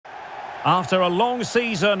After a long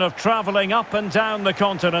season of travelling up and down the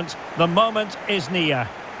continent, the moment is near.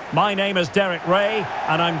 My name is Derek Ray,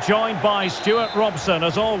 and I'm joined by Stuart Robson,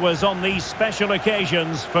 as always, on these special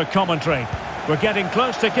occasions for commentary. We're getting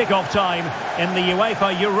close to kick-off time in the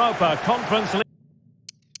UEFA Europa Conference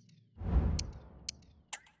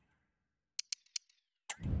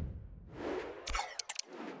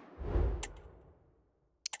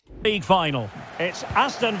League final. It's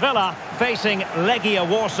Aston Villa facing Legia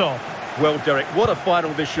Warsaw. Well, Derek, what a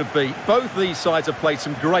final this should be. Both these sides have played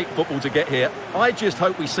some great football to get here. I just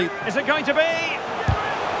hope we see... Is it going to be?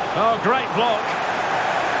 Oh, great block.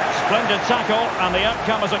 Splendid tackle, and the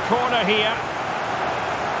outcome is a corner here.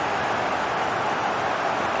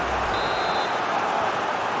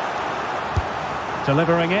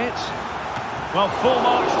 Delivering it. Well, full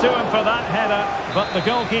marks to him for that header, but the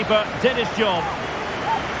goalkeeper did his job.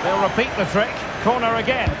 They'll repeat the trick. Corner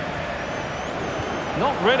again.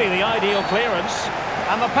 Not really the ideal clearance.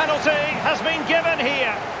 And the penalty has been given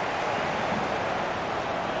here.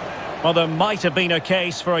 Well, there might have been a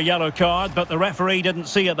case for a yellow card, but the referee didn't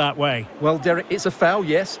see it that way. Well, Derek, it's a foul,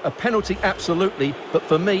 yes. A penalty, absolutely. But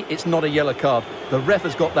for me, it's not a yellow card. The ref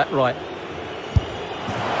has got that right.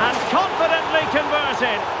 And confidently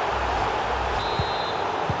converted.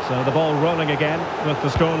 So the ball rolling again, with the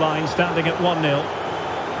scoreline standing at 1-0.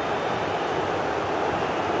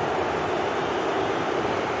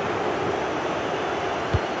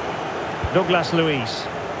 Douglas Luiz.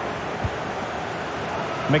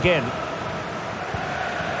 McGinn.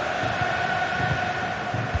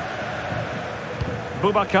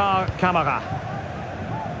 Boubacar Kamara.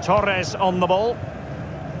 Torres on the ball.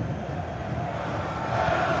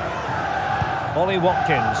 Ollie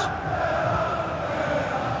Watkins.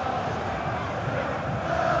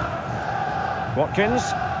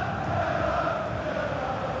 Watkins.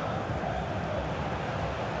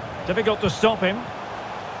 Difficult to stop him.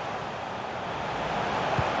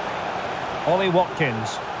 Ollie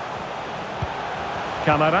Watkins.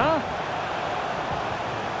 Kamara.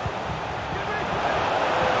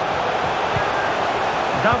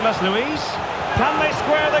 Douglas Luiz. Can they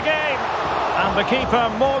square the game? And the keeper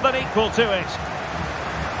more than equal to it.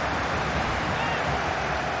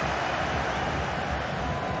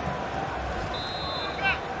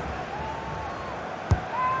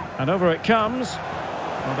 And over it comes.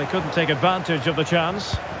 Well, they couldn't take advantage of the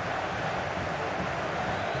chance.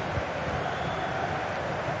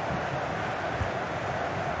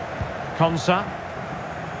 Konsa.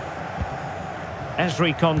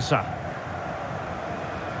 Ezri Konsa.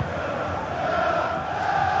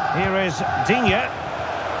 Here is Digne.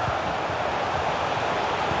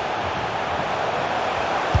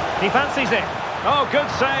 He fancies it. Oh, good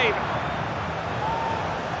save.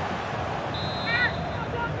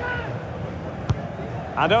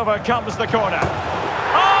 And over comes the corner.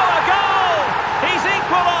 Oh, a goal! He's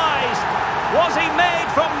equalised! Was he made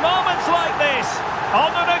from moments like this? On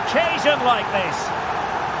an occasion like this.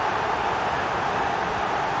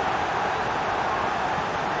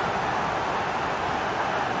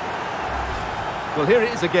 Well, here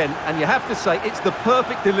it is again, and you have to say it's the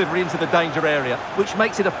perfect delivery into the danger area, which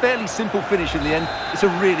makes it a fairly simple finish in the end. It's a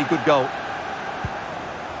really good goal.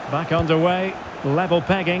 Back underway, level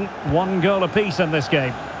pegging, 1 goal apiece in this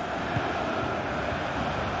game.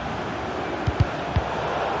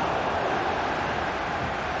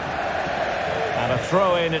 And a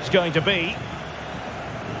throw-in it's going to be.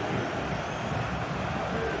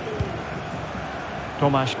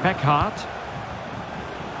 Tomasz Pekhart.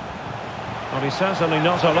 Well, he's certainly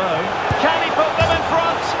not alone. Can he put them in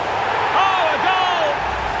front? Oh, a goal!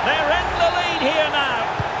 They're in the lead here now.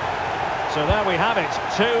 So there we have it,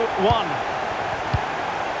 2-1.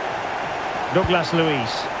 Douglas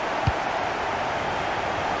Luiz.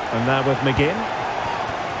 And now with McGinn.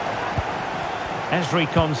 Ezri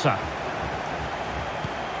Konsa.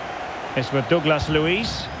 It's with Douglas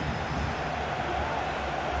Luiz.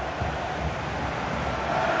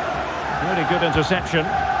 Really good interception.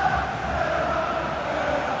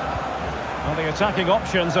 Well, the attacking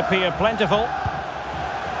options appear plentiful.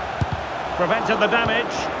 Prevented the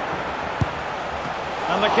damage.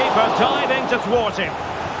 And the keeper diving to thwart him.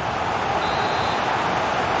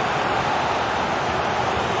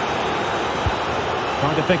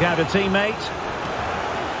 Trying to pick out a teammate.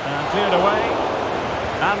 And cleared away.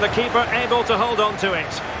 And the keeper able to hold on to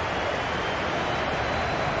it.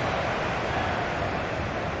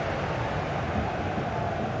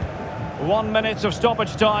 One minute of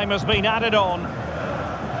stoppage time has been added on.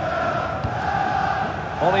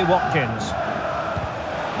 Ollie Watkins.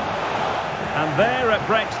 And there it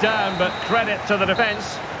breaks down, but credit to the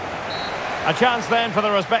defence. A chance then for the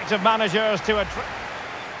respective managers to...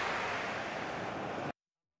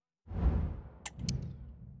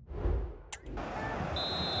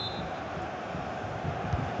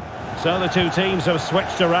 So the two teams have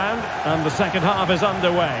switched around and the second half is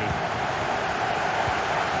underway.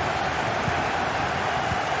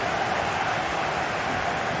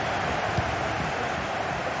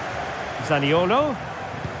 Zaniolo.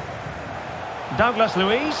 Douglas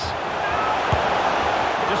Luiz.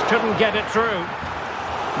 Just couldn't get it through.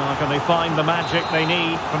 Now can they find the magic they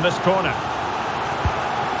need from this corner?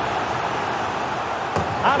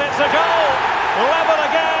 And it's a goal! Level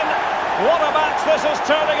again! What a match this is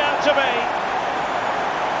turning out to be!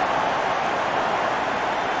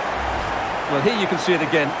 Well, here you can see it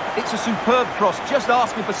again. It's a superb cross, just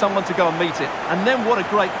asking for someone to go and meet it. And then what a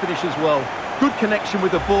great finish as well. Good connection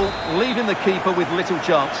with the ball, leaving the keeper with little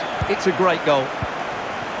chance. It's a great goal.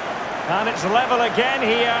 And it's level again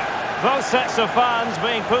here. Both sets of fans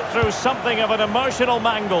being put through something of an emotional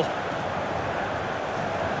mangle.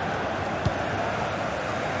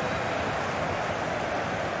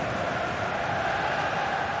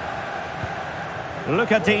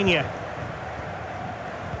 Look at Digne.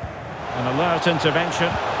 An alert intervention.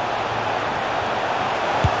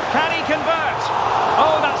 Can he convert?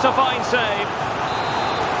 Oh, that's a fine save.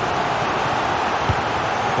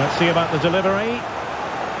 Let's see about the delivery.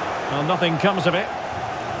 Well, nothing comes of it.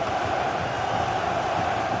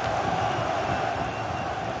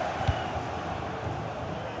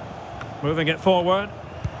 Moving it forward.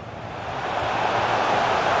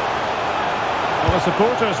 Well, the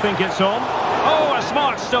supporters think it's on. Oh, a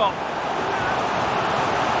smart stop.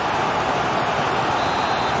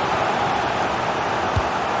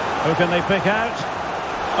 Who can they pick out?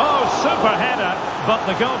 Oh, super header, but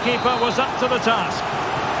the goalkeeper was up to the task.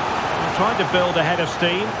 Trying to build a head of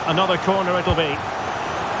steam. Another corner it'll be.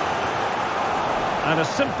 And a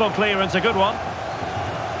simple clearance, a good one.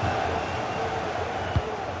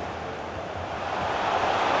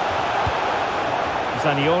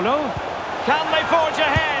 Zaniolo. Can they forge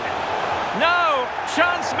ahead? No!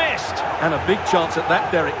 Chance missed! And a big chance at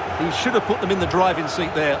that, Derek. He should have put them in the driving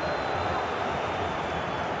seat there.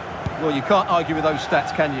 Well, you can't argue with those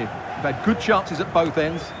stats, can you? They've had good chances at both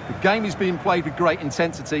ends. The game is being played with great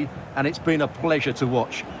intensity, and it's been a pleasure to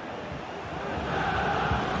watch.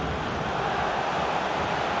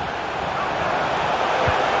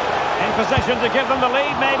 In possession to give them the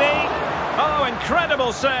lead, maybe. Oh,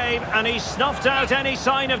 incredible save, and he snuffed out any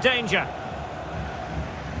sign of danger.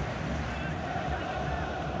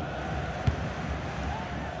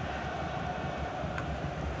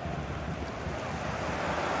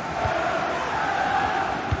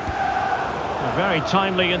 A very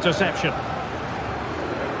timely interception.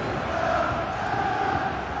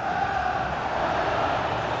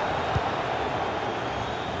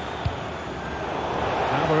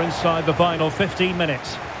 Now we're inside the final 15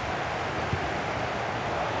 minutes.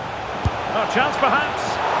 A chance perhaps,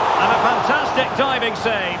 and a fantastic diving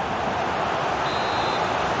save.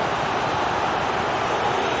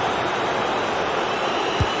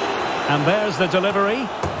 And there's the delivery.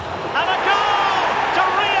 And a goal to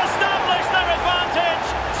re-establish their advantage.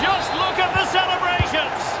 Just look at the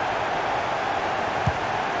celebrations.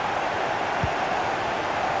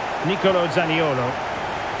 Nicolo Zaniolo.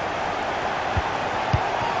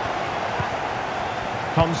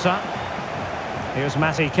 Konsa. Here's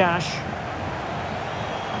Matty Cash.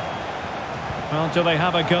 Well, do they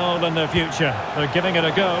have a goal in their future? They're giving it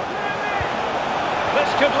a go. This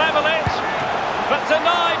could level it, but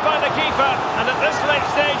denied by the keeper. And at this late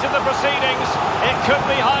stage of the proceedings, it could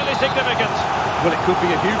be highly significant. Well, it could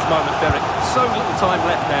be a huge moment, Derek. So little time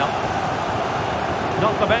left now.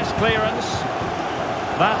 Not the best clearance.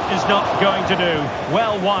 That is not going to do.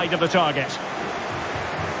 Well wide of the target.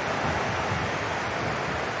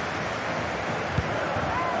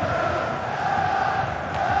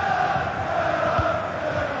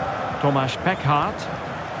 Thomas Peckhardt.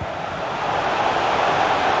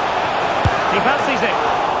 He fancies it.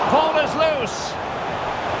 Ball is loose.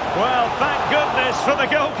 Well, thank goodness for the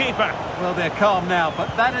goalkeeper. Well, they're calm now, but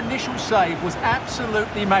that initial save was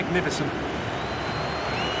absolutely magnificent.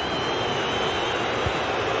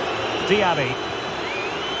 Diaby.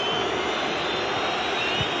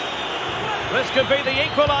 This could be the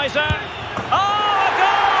equaliser. Oh, a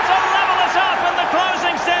goal to level us up in the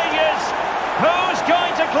closing stages. Who's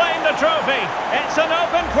going to claim the trophy? It's an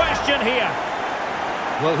open question here.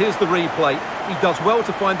 Well, here's the replay. He does well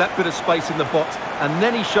to find that bit of space in the box, and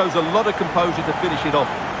then he shows a lot of composure to finish it off.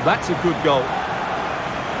 That's a good goal.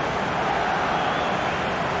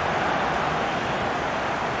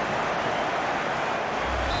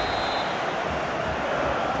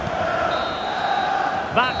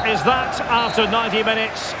 That is that after 90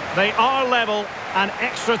 minutes. They are level and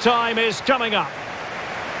extra time is coming up.